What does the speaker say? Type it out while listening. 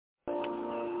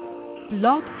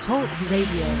Blog Talk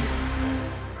Radio.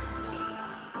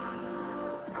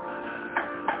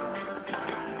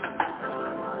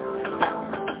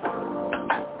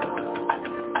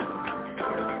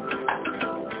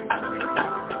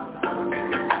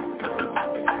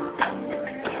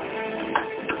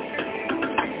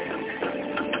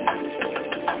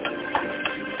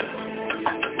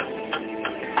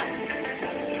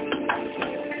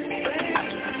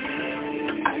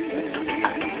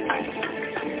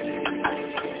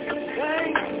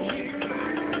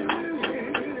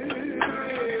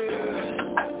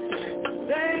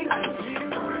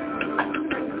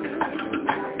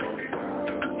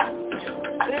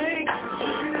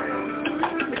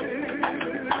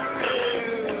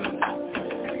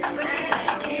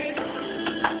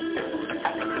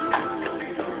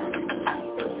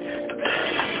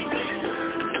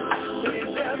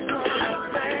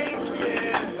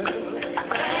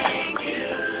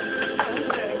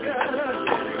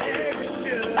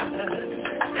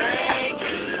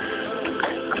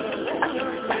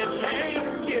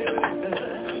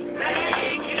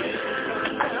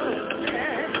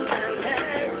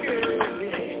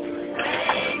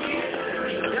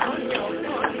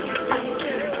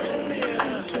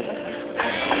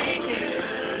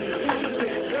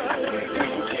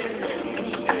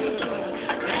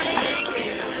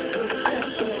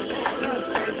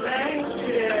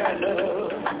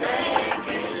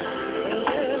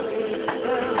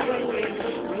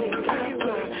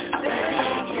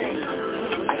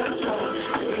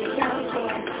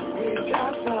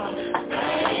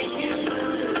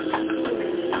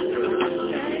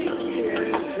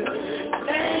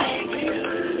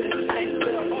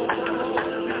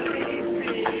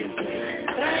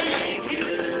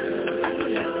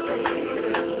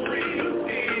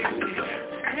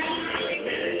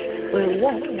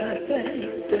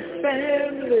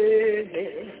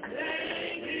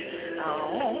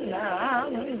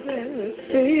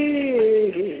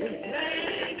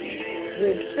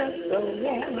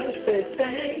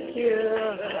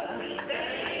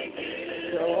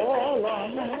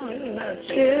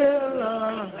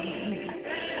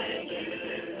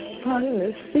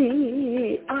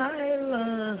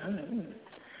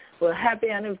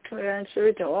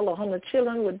 Anniversary to all 100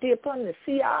 children with dear upon the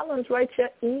Sea Islands right here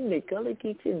in the Gullah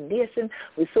Geechee Nation.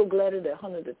 We're so glad that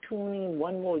 100 to tune in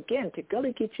one more again to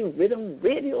Gullah Geechee Rhythm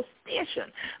Radio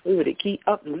Station. We would keep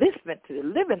upliftment to the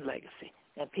living legacy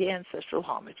and pay ancestral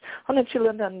homage. 100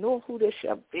 children don't know who they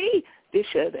shall be. They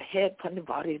shall the head upon the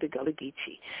body of the Gullah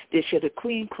Geechee. They shall the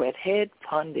queen crest head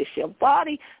upon this your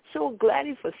body. So glad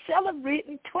for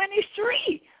celebrating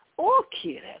 23. Oh,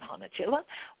 kid and 100 children.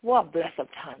 What blessed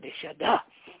time they shall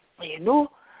do. You know,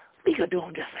 we could do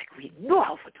them just like we know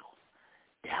how to do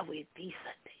them. That way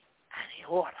decently and in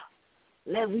order.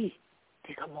 Let we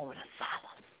take a moment of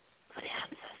silence for the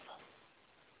ancestors.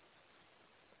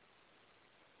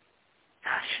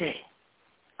 Ashe,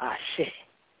 Ashe,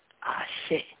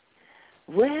 Ashe.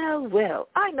 Well,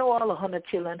 I know all 100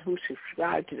 children who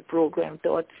subscribe to the program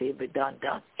thought say be done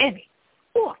any.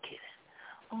 Oh, kid.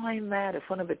 I'm mad if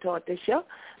one of it taught this show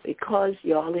because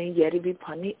y'all ain't yet to be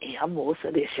punny air most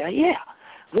of this show. Yeah.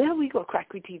 Well, we go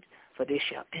crack we teeth for this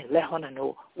show and let her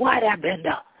know why that been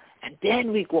done. And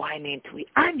then we go into the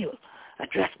annual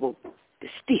address book, the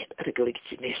state of the Gullah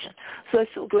Geechee Nation. So I'm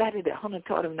so glad that Hunter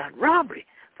taught him not robbery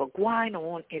for going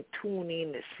on and tuning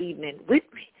in this evening with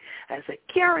me as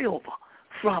a carryover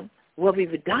from what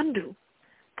we've done do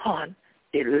upon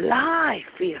the live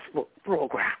Facebook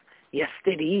program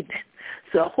yesterday evening.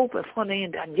 So I hope if one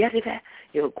ain't done yet of that,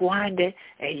 you'll go in there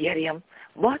and get him.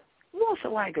 But most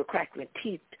of why go crack my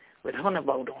teeth with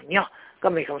about on ya.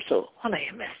 Gonna make them so one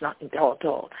ain't mess nothing at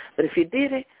all. But if you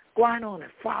did it, go on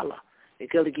and follow the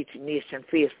Gullah Geechee Nation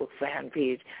Facebook fan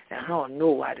page, and I don't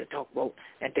know why to talk about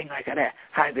and things like that.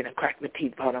 How I been and crack my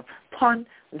teeth about them. Upon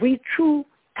we true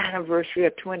anniversary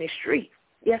of 23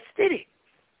 yesterday,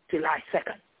 July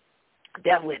 2nd.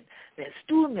 That when the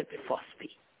installment before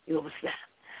speak. You understand?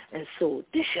 And so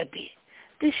this your day.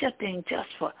 This your thing just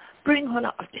for bring her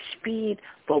up to speed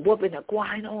for what been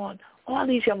going on all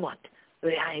these your month.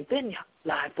 Where I ain't been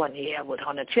live on the air with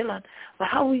 100 children, but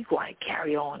how we going to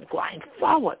carry on, going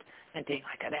forward and things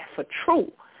like that for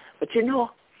true. But you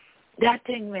know, that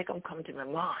thing make them come to my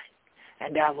mind.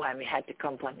 And that's why we had to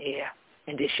come on the air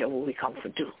and this show what we come for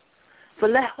do. For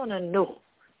let her know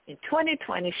in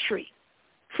 2023,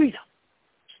 freedom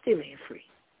still ain't free.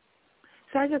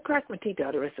 So I just crack my teeth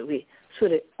out the rest of the week so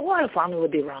that all the family will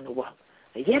be around the world.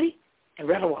 The Yeti and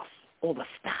Red Wolf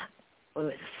overstand what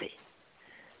we see.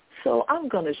 So I'm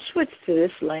going to switch to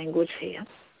this language here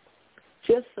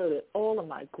just so that all of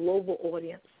my global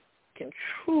audience can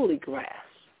truly grasp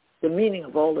the meaning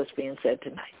of all that's being said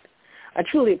tonight. I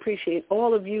truly appreciate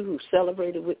all of you who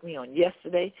celebrated with me on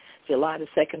yesterday, July the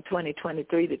 2nd,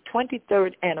 2023, the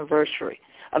 23rd anniversary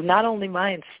of not only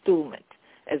my installment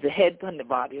as the head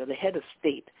body or the head of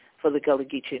state for the Gullah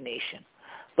Geechee Nation,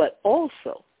 but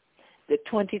also the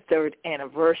 23rd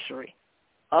anniversary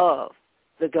of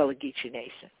the Gullah Geechee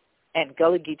Nation and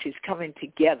Gullah Geechees coming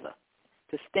together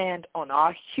to stand on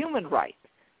our human right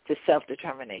to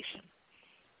self-determination.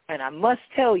 And I must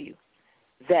tell you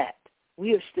that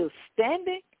we are still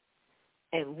standing,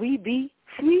 and we be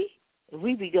free, and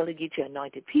we be Gullah Geechee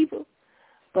anointed people.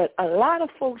 But a lot of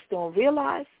folks don't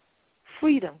realize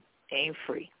freedom ain't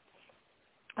free.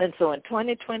 And so in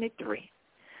 2023,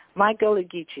 my Gullah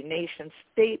Geechee Nation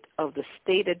state of the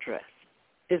state address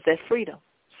is that freedom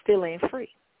still ain't free.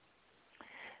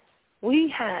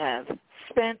 We have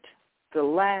spent the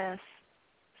last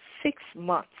 6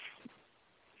 months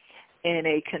in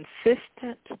a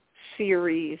consistent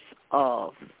series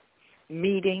of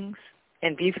meetings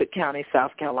in Beaufort County,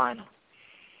 South Carolina,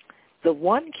 the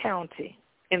one county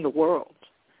in the world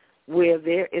where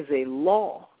there is a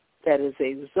law that is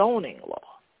a zoning law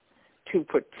to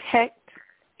protect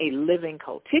a living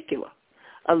culticular,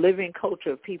 a living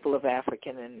culture of people of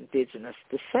African and indigenous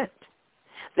descent.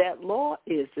 That law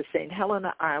is the St.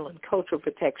 Helena Island Cultural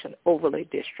Protection Overlay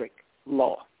District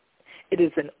law. It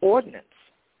is an ordinance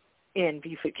in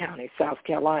Beaufort County, South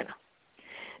Carolina.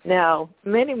 Now,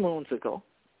 many moons ago,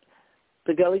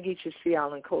 the Gullah Geechee Sea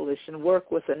Island Coalition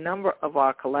worked with a number of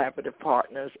our collaborative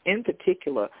partners, in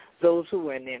particular those who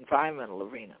were in the environmental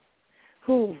arena,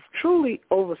 who truly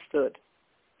understood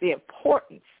the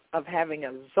importance of having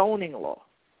a zoning law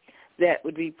that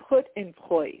would be put in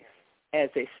place as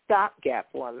a stopgap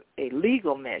or a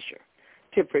legal measure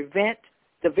to prevent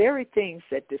the very things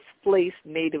that displaced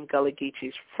native Gullah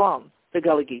Geechees from the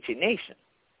Gullah Geechee Nation.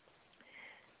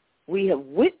 We have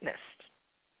witnessed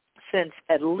since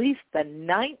at least the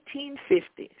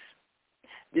 1950s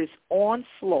this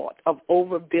onslaught of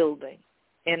overbuilding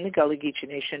in the Gullah Geechee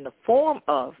Nation in the form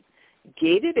of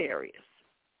gated areas,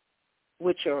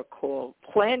 which are called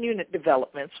planned unit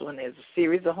developments when there's a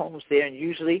series of homes there, and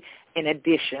usually in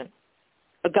addition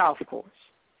a golf course.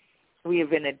 We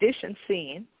have in addition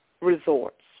seen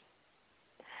resorts.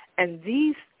 And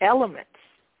these elements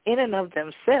in and of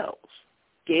themselves,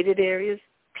 gated areas,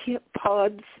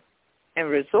 PUDs, and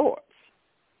resorts,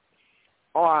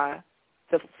 are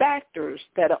the factors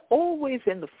that are always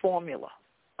in the formula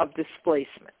of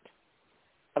displacement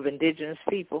of indigenous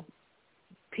people,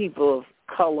 people of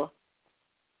color,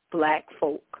 black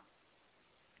folk,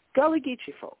 Gullah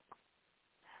Geechee folk,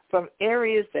 from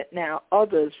areas that now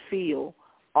others feel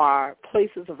are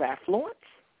places of affluence,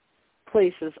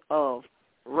 places of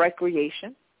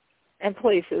recreation, and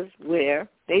places where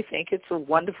they think it's a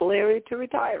wonderful area to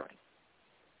retire in.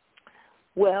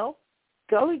 Well,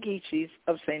 Gullah Geechees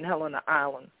of St. Helena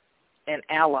Island and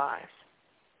allies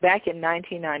back in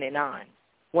 1999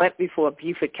 went before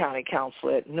Beaufort County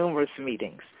Council at numerous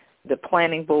meetings, the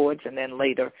planning boards and then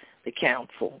later the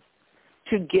council,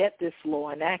 to get this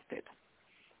law enacted.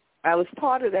 I was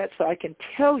part of that, so I can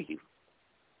tell you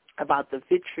about the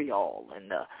vitriol and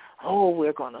the,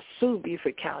 we're going to sue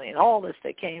Beaufort County and all this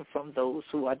that came from those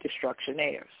who are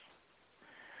destructionaires.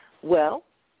 Well,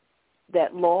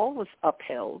 that law was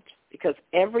upheld because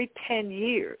every 10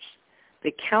 years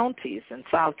the counties in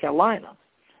South Carolina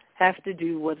have to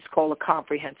do what is called a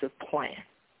comprehensive plan.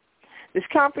 This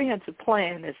comprehensive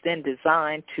plan is then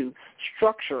designed to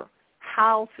structure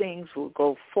how things will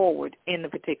go forward in the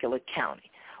particular county.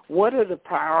 What are the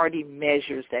priority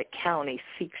measures that county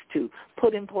seeks to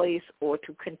put in place or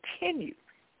to continue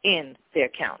in their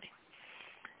county?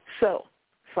 So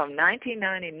from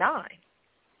 1999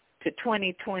 to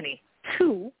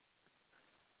 2022,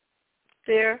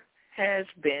 there has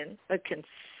been a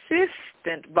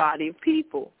consistent body of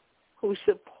people who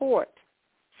support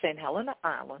St. Helena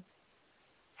Island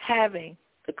having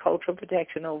the Cultural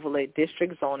Protection Overlay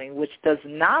District zoning, which does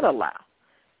not allow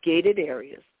gated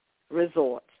areas,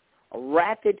 resorts, a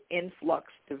rapid influx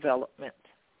development,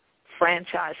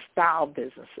 franchise-style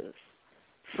businesses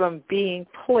from being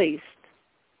placed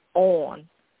on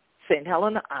St.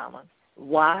 Helena Island.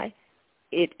 Why?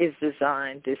 It is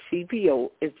designed, the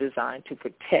CPO is designed to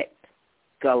protect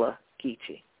Gullah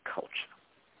Geechee culture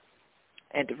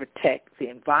and to protect the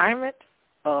environment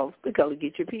of the Gullah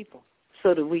Geechee people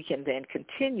so that we can then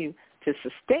continue to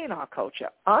sustain our culture,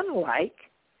 unlike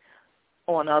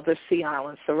on other sea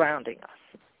islands surrounding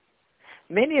us.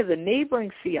 Many of the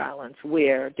neighboring sea islands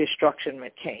where destruction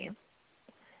came,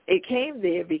 it came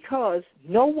there because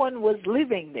no one was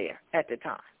living there at the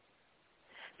time.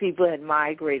 People had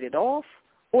migrated off,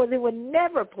 or there were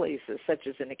never places, such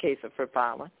as in the case of Fripp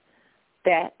Island,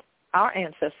 that our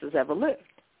ancestors ever lived,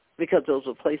 because those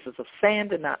were places of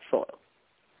sand and not soil.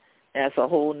 That's a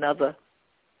whole nother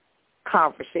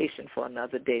conversation for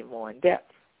another day, more in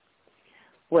depth.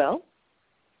 Well,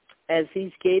 as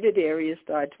these gated areas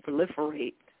started to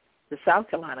proliferate the South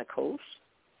Carolina coast,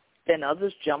 then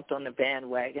others jumped on the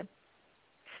bandwagon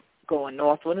going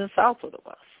northward and southward of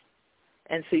us.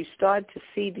 And so you start to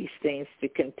see these things to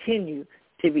continue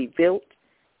to be built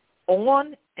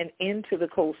on and into the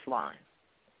coastline,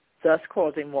 thus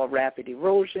causing more rapid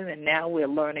erosion, and now we're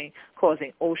learning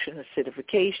causing ocean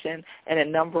acidification and a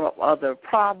number of other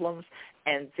problems,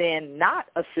 and then not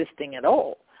assisting at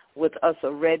all with us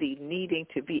already needing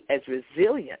to be as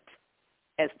resilient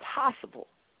as possible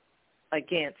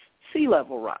against sea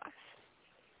level rise,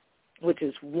 which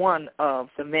is one of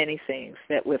the many things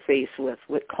that we're faced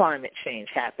with climate change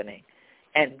happening,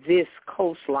 and this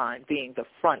coastline being the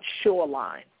front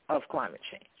shoreline of climate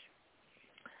change.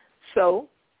 So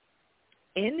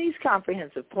in these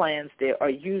comprehensive plans, there are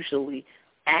usually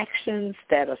actions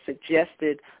that are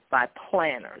suggested by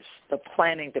planners, the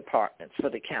planning departments for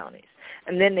the counties.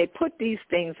 And then they put these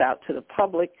things out to the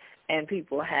public, and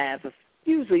people have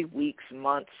usually weeks,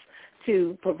 months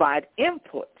to provide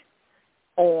input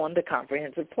on the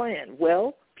comprehensive plan.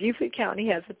 Well, Beaufort County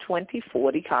has a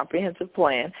 2040 comprehensive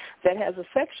plan that has a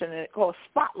section in it called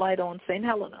Spotlight on St.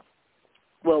 Helena.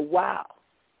 Well, wow.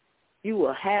 You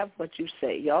will have what you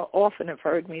say. Y'all often have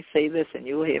heard me say this, and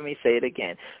you will hear me say it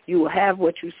again. You will have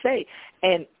what you say,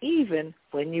 and even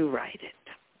when you write it.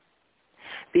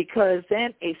 Because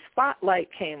then a spotlight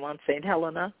came on St.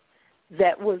 Helena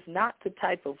that was not the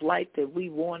type of light that we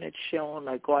wanted shown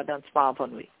like God done smiled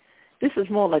on me. This is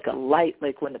more like a light,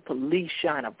 like when the police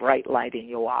shine a bright light in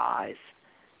your eyes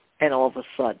and all of a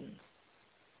sudden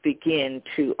begin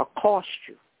to accost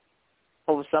you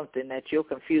over something that you're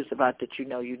confused about that you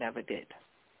know you never did.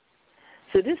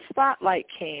 So this spotlight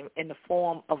came in the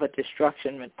form of a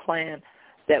destruction plan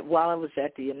that while I was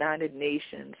at the United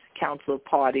Nations Council of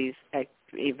Parties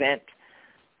event,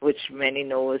 which many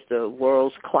know as the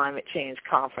World's Climate Change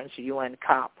Conference, UN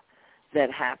COP,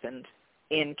 that happened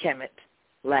in Kemet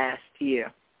last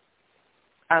year,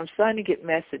 I'm starting to get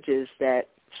messages that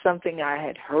something I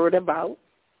had heard about,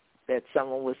 that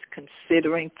someone was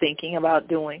considering, thinking about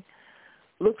doing,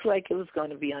 looks like it was going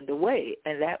to be underway,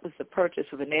 and that was the purchase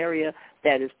of an area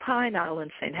that is Pine Island,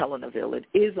 St. Helenaville. It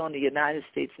is on the United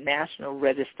States National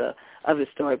Register of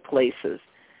Historic Places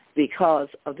because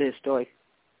of the historic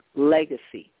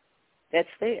legacy that's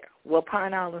there. Well,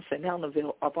 Pine Island, St.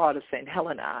 Helenaville are part of St.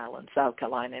 Helena Island, South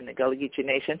Carolina, in the Gullah Geechee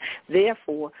Nation.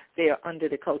 Therefore, they are under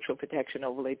the Cultural Protection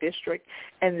Overlay District,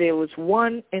 and there was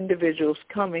one individual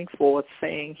coming forth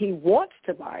saying he wants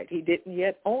to buy it. He didn't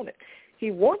yet own it.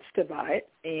 He wants to buy it,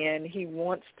 and he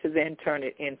wants to then turn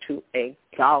it into a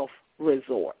golf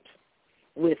resort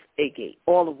with a gate,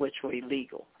 all of which were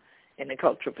illegal in the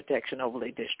Cultural Protection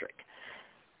Overlay District.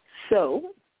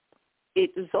 So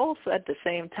it is also at the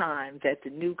same time that the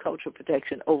new Cultural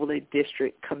Protection Overlay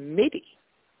District Committee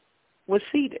was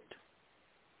seated.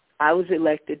 I was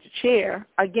elected to chair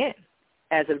again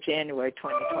as of January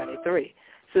 2023.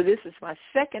 So this is my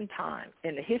second time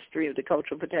in the history of the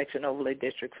Cultural Protection Overlay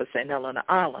District for St. Helena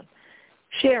Island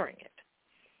sharing it.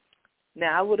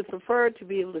 Now, I would have preferred to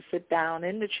be able to sit down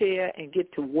in the chair and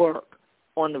get to work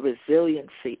on the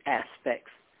resiliency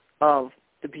aspects of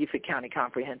the Beaufort County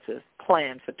Comprehensive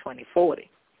Plan for 2040.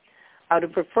 I would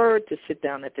have preferred to sit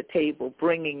down at the table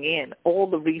bringing in all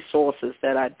the resources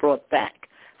that I'd brought back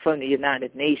from the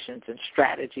United Nations and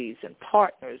strategies and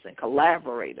partners and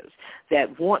collaborators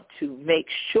that want to make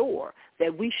sure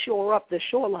that we shore up the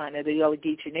shoreline of the Gullah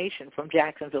Geechee Nation from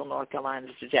Jacksonville, North Carolina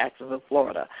to Jacksonville,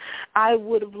 Florida. I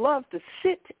would have loved to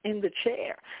sit in the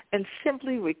chair and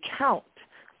simply recount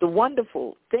the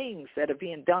wonderful things that are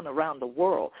being done around the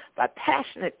world by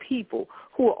passionate people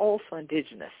who are also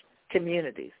indigenous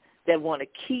communities that want to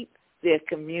keep their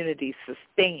communities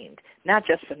sustained, not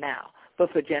just for now,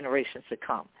 but for generations to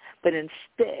come. But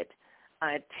instead,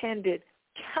 I attended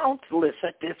countless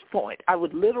at this point. I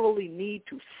would literally need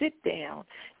to sit down,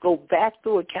 go back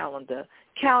through a calendar,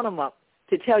 count them up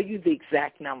to tell you the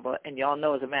exact number, and y'all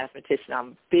know as a mathematician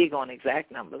I'm big on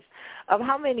exact numbers, of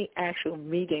how many actual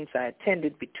meetings I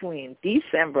attended between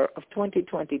December of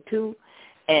 2022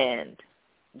 and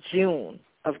June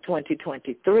of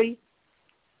 2023,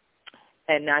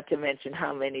 and not to mention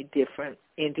how many different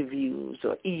interviews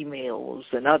or emails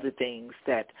and other things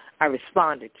that I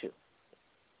responded to.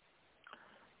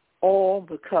 All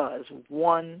because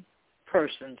one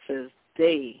person says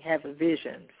they have a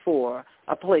vision for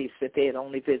a place that they had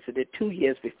only visited 2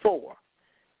 years before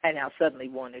and now suddenly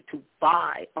wanted to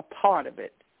buy a part of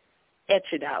it,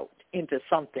 etch it out into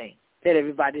something that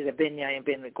everybody that been there and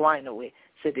been to with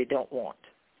said they don't want.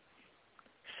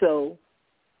 So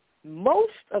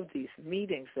most of these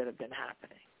meetings that have been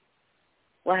happening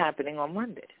were happening on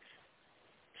Mondays.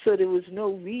 So there was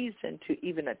no reason to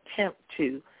even attempt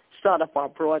to start up our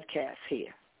broadcast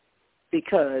here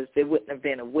because there wouldn't have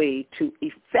been a way to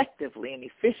effectively and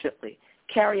efficiently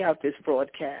carry out this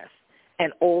broadcast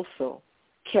and also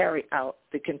carry out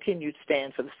the continued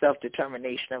stance of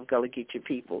self-determination of Gullah Geechee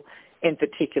people, in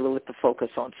particular with the focus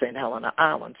on St. Helena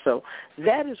Island. So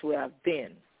that is where I've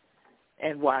been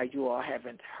and why you all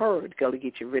haven't heard Gullah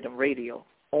Geechee Rhythm Radio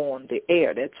on the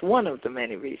air. That's one of the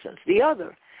many reasons. The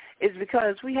other is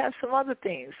because we have some other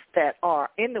things that are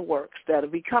in the works that will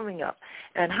be coming up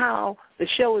and how the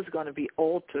show is going to be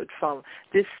altered from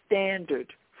this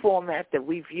standard format that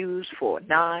we've used for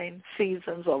 9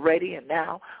 seasons already, and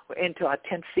now we're into our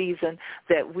 10th season,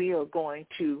 that we are going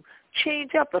to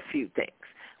change up a few things.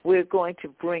 We're going to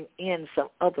bring in some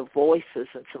other voices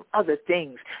and some other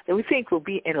things that we think will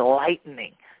be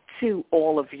enlightening to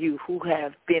all of you who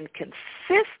have been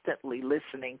consistently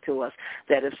listening to us,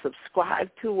 that have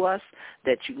subscribed to us,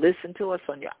 that you listen to us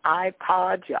on your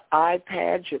iPods, your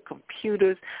iPads, your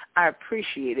computers. I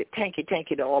appreciate it. Thank you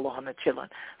to all the 100 children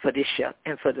for this show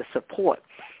and for the support.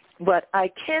 But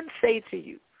I can say to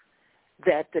you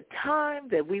that the time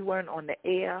that we weren't on the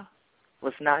air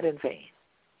was not in vain,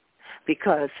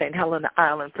 because St. Helena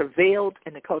Island prevailed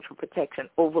and the Cultural Protection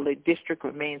Overlay District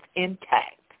remains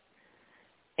intact.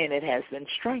 And it has been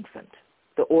strengthened.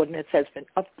 The ordinance has been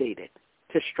updated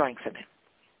to strengthen it.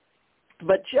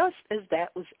 But just as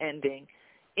that was ending,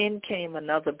 in came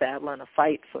another battle and a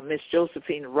fight for Miss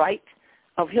Josephine Wright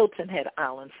of Hilton Head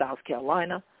Island, South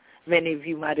Carolina. Many of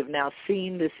you might have now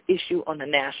seen this issue on the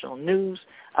national news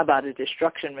about a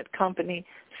destructionment company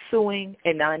suing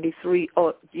a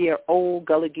 93-year-old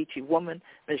Gullah Geechee woman,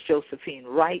 Miss Josephine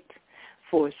Wright,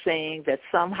 for saying that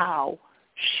somehow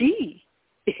she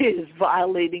is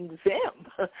violating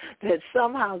them, that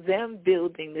somehow them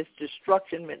building this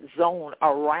destructionment zone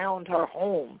around her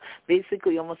home,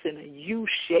 basically almost in a U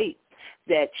shape,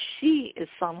 that she is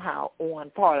somehow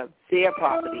on part of their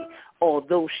property,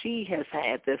 although she has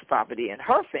had this property in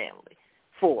her family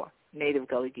for Native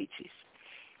Gullah Geechees.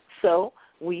 So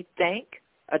we thank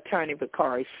Attorney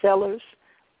Bakari Sellers,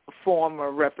 a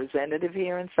former representative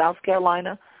here in South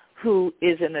Carolina, who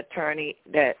is an attorney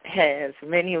that has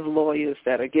many of the lawyers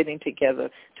that are getting together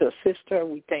to assist her.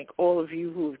 We thank all of you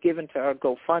who have given to her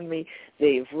GoFundMe.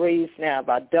 They've raised now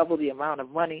about double the amount of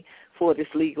money for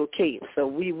this legal case. So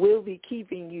we will be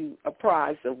keeping you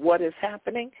apprised of what is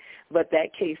happening, but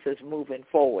that case is moving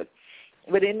forward.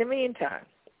 But in the meantime,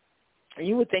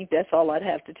 you would think that's all I'd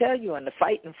have to tell you on the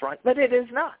fighting front, but it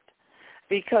is not,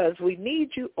 because we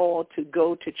need you all to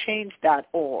go to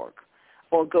change.org.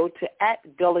 or go to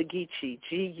 @Gullah Geechee,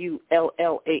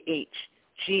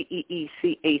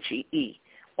 GULLAHGEECHEE,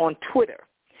 on Twitter,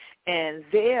 and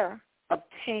there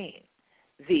obtain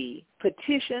the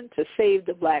petition to save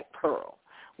the Black Pearl.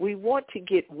 We want to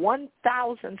get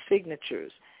 1,000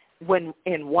 signatures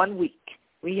in 1 week.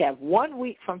 We have 1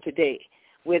 week from today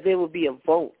where there will be a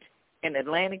vote in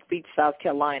Atlantic Beach, South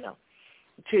Carolina,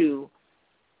 to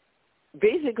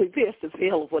basically pierce the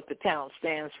veil of what the town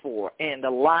stands for and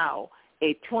allow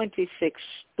a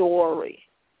 26-story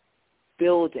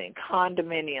building,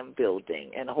 condominium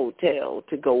building and hotel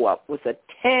to go up with a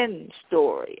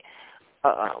 10-story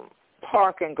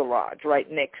parking garage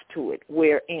right next to it,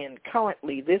 wherein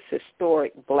currently this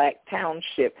historic black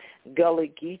township, Gullah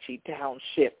Geechee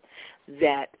Township,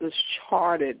 that was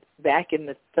chartered back in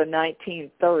the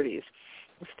 1930s,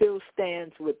 still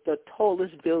stands with the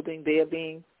tallest building there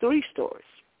being 3 stories.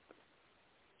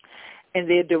 And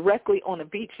they're directly on a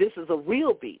beach. This is a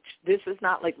real beach. This is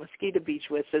not like Mosquito Beach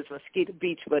where it says Mosquito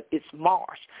Beach, but it's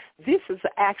marsh. This is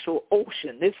the actual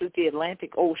ocean. This is the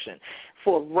Atlantic Ocean.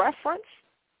 For reference,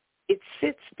 it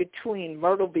sits between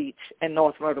Myrtle Beach and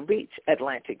North Myrtle Beach,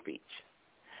 Atlantic Beach.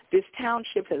 This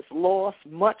township has lost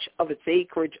much of its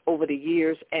acreage over the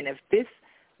years, and if this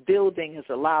building is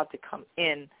allowed to come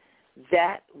in,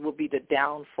 that will be the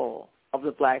downfall of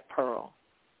the Black Pearl.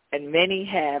 And many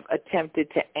have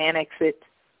attempted to annex it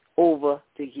over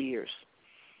the years.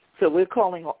 So we're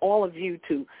calling on all of you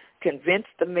to convince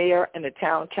the mayor and the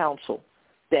town council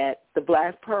that the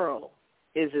Black Pearl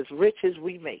is as rich as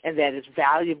we make and that it's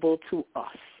valuable to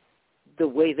us the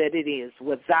way that it is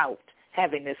without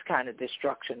having this kind of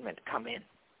destructionment come in.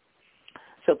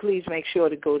 So please make sure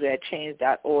to go to that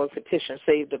change.org, petition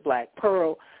Save the Black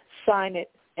Pearl, sign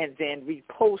it, and then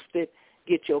repost it,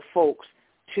 get your folks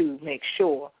to make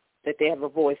sure that they have a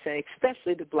voice, and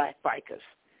especially the black bikers,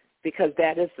 because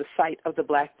that is the site of the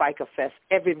Black Biker Fest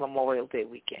every Memorial Day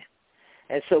weekend.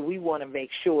 And so we want to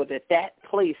make sure that that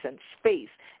place and space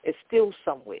is still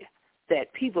somewhere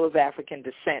that people of African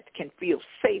descent can feel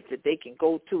safe, that they can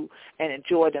go to and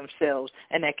enjoy themselves,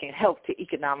 and that can help to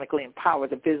economically empower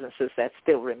the businesses that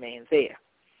still remain there.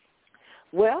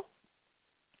 Well,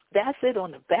 that's it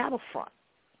on the battlefront.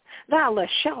 Now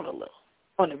let's shout a little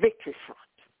on the victory front,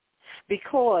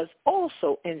 because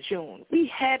also in June we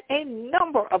had a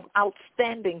number of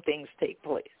outstanding things take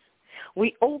place.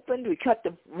 We cut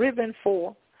the ribbon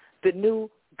for the new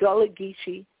Gullah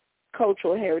Geechee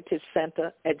Cultural Heritage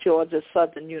Center at Georgia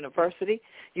Southern University.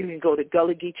 You can go to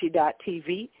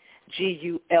gullahgeechee.tv,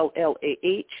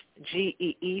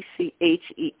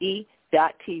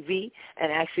 GULLAHGEECHEE.tv,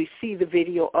 and actually see the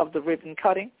video of the ribbon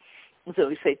cutting. So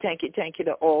we say thank you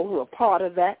to all who are part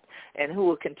of that and who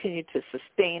will continue to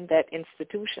sustain that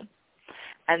institution.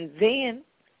 And then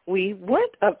we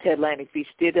went up to Atlantic Beach,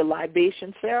 did a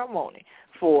libation ceremony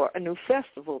for a new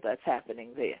festival that's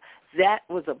happening there. That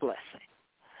was a blessing.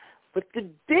 But the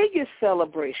biggest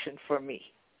celebration for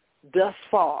me thus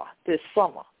far this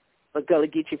summer, but Gullah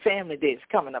Geechee Family Day is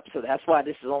coming up, so that's why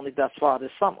this is only thus far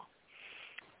this summer,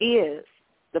 is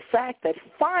the fact that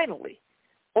finally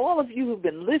all of you who've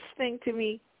been listening to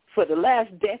me for the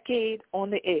last decade on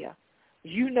the air,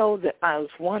 you know that I was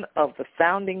one of the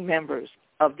founding members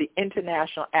of the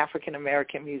International African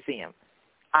American Museum,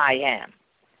 I.AM.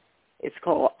 It's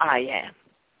called I.AM,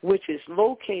 which is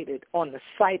located on the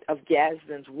site of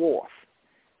Gadsden's Wharf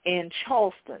in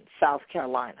Charleston, South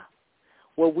Carolina,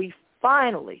 where we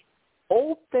finally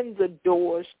opened the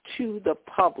doors to the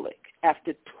public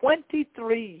after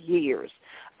 23 years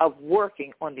of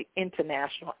working on the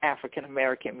International African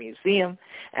American Museum.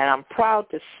 And I'm proud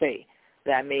to say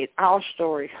that I made our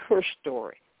story, her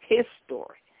story, his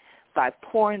story, by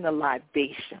pouring the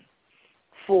libation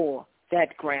for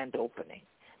that grand opening.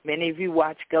 Many of you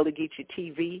watch Gullah Geechee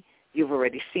TV. You've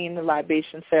already seen the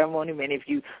libation ceremony. Many of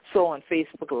you saw on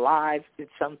Facebook Live.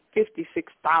 It's some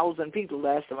 56,000 people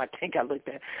last time I think I looked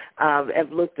at.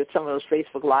 I've looked at some of those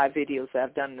Facebook Live videos that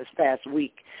I've done this past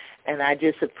week, and I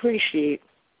just appreciate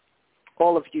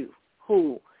all of you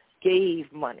who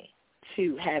gave money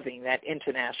to having that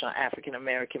International African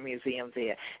American Museum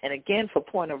there. And again, for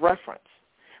point of reference,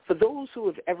 for those who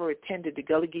have ever attended the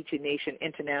Gullah Geechee Nation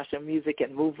International Music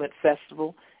and Movement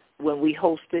Festival, when we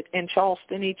host it in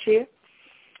Charleston each year,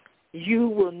 you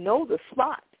will know the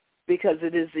spot because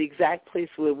it is the exact place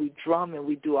where we drum and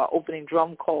we do our opening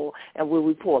drum call and where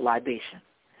we pour libation.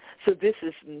 So this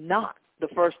is not the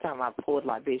first time I poured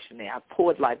libation there. I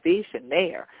poured libation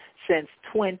there since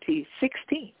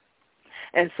 2016.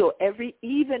 And so every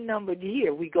even-numbered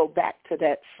year, we go back to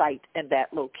that site and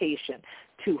that location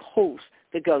to host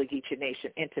the Gullah Geechee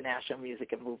Nation International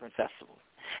Music and Movement Festival.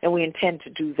 And we intend to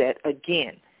do that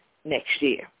again next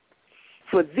year.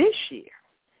 For this year,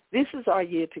 this is our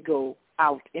year to go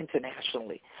out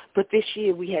internationally. But this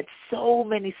year we had so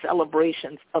many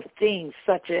celebrations of things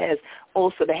such as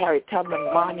also the Harriet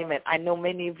Tubman Monument. I know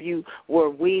many of you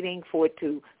were waiting for it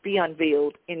to be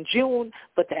unveiled in June,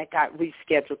 but that got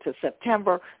rescheduled to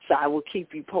September, so I will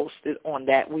keep you posted on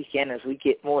that weekend as we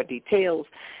get more details.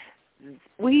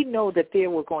 We know that there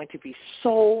were going to be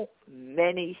so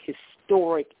many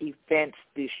historic events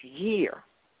this year.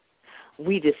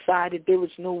 We decided there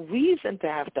was no reason to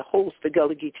have to host the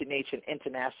Gullah Geechee Nation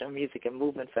International Music and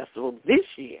Movement Festival this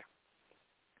year,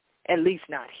 at least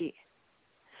not here.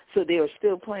 So there are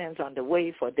still plans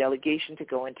underway for a delegation to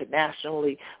go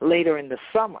internationally later in the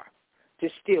summer to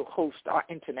still host our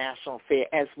international fair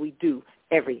as we do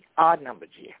every odd-numbered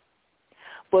year.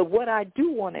 But what I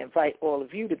do want to invite all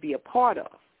of you to be a part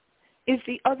of is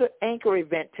the other anchor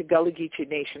event to Gullah Geechee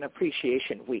Nation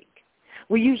Appreciation Week.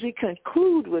 We usually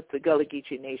conclude with the Gullah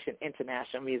Geechee Nation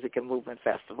International Music and Movement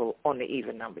Festival on the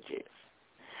even-numbered years,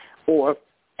 or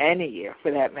any year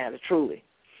for that matter, truly.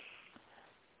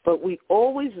 But we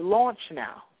always launch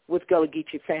now with Gullah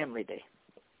Geechee Family Day.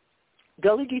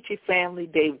 Gullah Geechee Family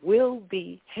Day will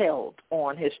be held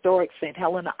on historic St.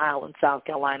 Helena Island, South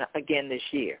Carolina, again this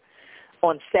year,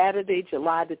 on Saturday,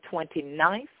 July the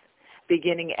 29th,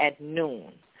 beginning at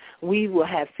noon. We will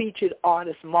have featured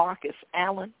artist Marcus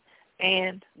Allen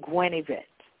and Gwen Yvette.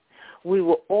 We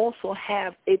will also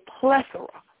have a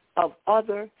plethora of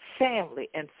other family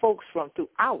and folks from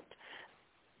throughout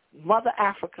Mother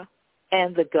Africa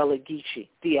and the Gullah Geechee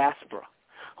diaspora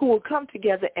who will come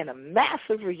together in a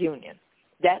massive reunion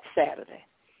that Saturday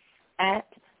at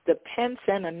the Penn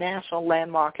Center National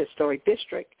Landmark Historic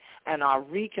District and our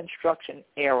Reconstruction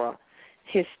era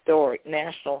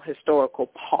National Historical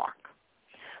Park.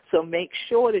 So make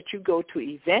sure that you go to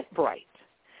Eventbrite.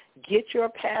 Get your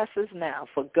passes now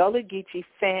for Gullah Geechee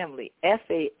Family,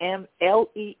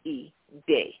 Famlee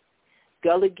Day,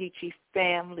 Gullah Geechee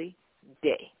Family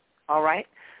Day, all right?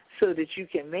 So that you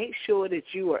can make sure that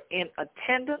you are in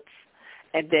attendance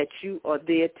and that you are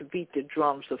there to beat the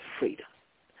drums of freedom.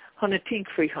 Hunna think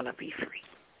free, hunna be free.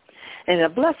 And a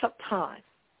blessed time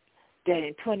that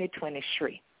in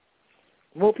 2023,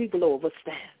 more people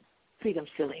overstand freedom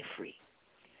still ain't free.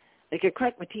 They could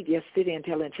crack my teeth yesterday and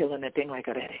telling children a thing like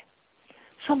that.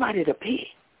 Somebody to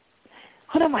pay.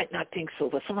 Hunna might not think so,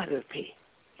 but somebody to pay.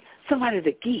 Somebody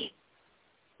to give,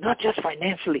 not just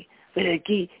financially, but to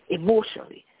give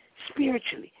emotionally,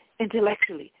 spiritually,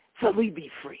 intellectually, so we be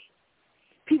free.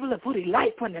 People that put their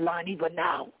life on the line even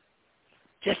now.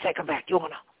 Just second back, you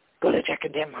wanna go to check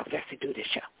them out as to do this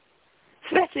show.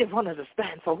 Especially if one of us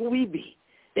stand for who we be.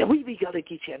 That we be Gullah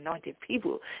Geechee anointed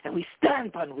people, and we stand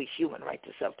upon we human right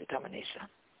to self-determination.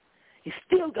 You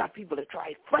still got people that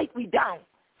try to fight we down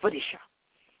for this show.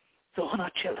 So on our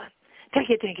children, thank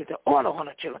you to all of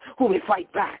our children who will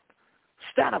fight back.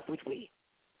 Stand up with we.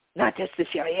 Not just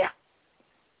this year, yeah.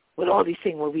 With all these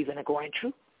things what we've been going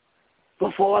through.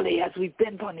 But for all the years we've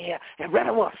been on here and read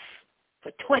of us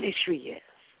for 23 years.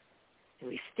 And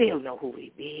we still know who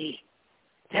we be.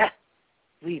 Yeah,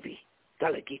 we be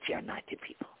Gullah Geechee anointed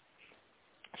people.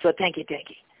 So thank you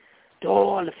to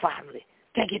all the family.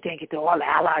 Thank you to all the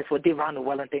allies who did around the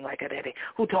world and things like that,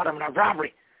 who taught them not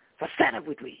robbery, for standing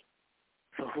with we,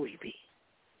 for who we be.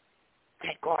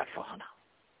 Thank God for honor.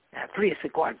 And I pray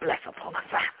that God bless upon our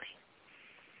family.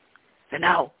 And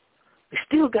now, we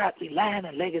still got the Land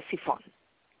and Legacy Fund.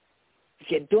 You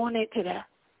can donate to that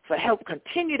for help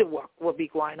continue to work what be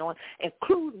going on,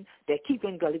 including they're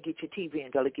keeping Gullah Geechee TV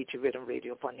and Gullah Geechee Rhythm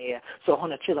Radio up on the air so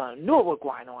 100 children know what's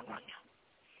going on right now.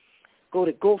 Go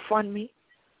to GoFundMe,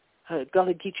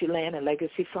 Gullah Geechee Land and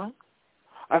Legacy Fund,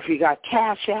 or if you got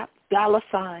Cash App, $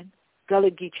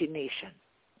 Gullah Geechee Nation,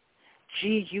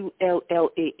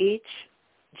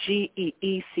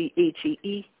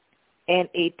 GullahGeechee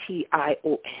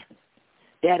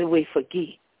That way for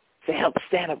Gee, to help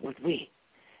stand up with we,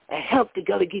 and help the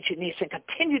Gullah Geechee Nation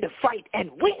continue to fight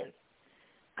and win.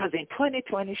 Because in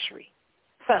 2023,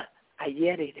 I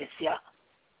hear it this year,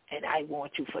 and I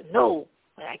want you to know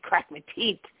when I crack my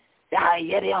teeth that I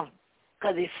hear them,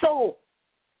 because it's so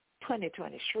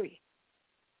 2023,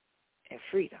 and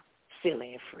freedom still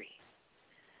ain't free.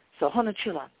 So, 100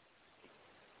 children,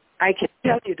 I can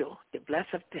tell you though, the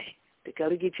blessed thing, the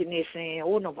Gullah Geechee Nation ain't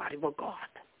owe nobody but God.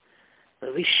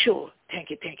 But we sure thank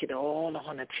you to all the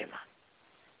 100 children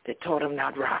that taught them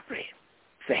not robbery,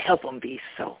 to help them be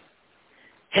so.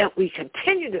 Help we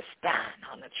continue to stand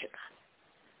on the children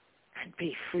and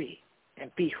be free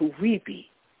and be who we be,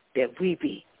 that we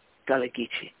be Gullah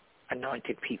Geechee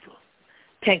anointed people.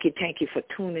 Thank you for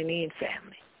tuning in,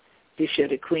 family. This year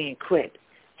the Queen quit,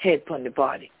 head upon the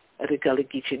body of the Gullah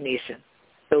Geechee Nation.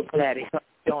 So glad you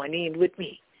join in with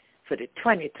me for the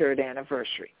 23rd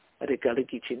anniversary of the Gullah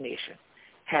Geechee Nation.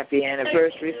 Happy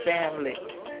anniversary, family.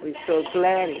 We're so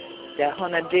glad that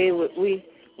Hannah day with we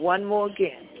one more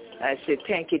again. I said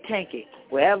thank you.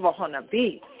 Wherever Hannah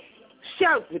be,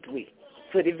 shout with we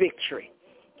for the victory.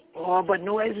 Oh, but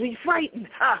no, as we fighting,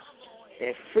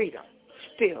 that freedom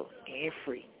still ain't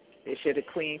free. They should the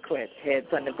Queen quit, heads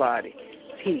on the body.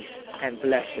 Peace and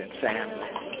blessings, family.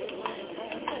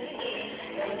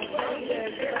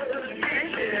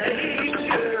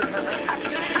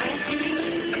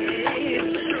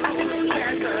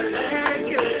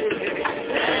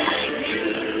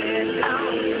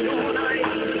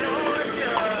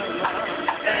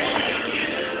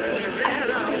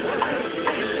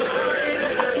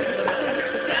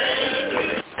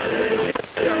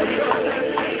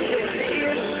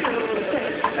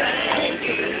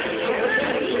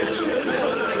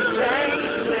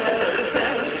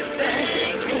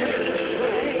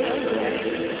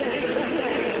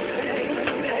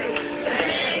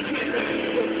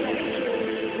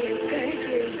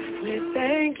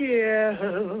 Thank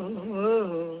you.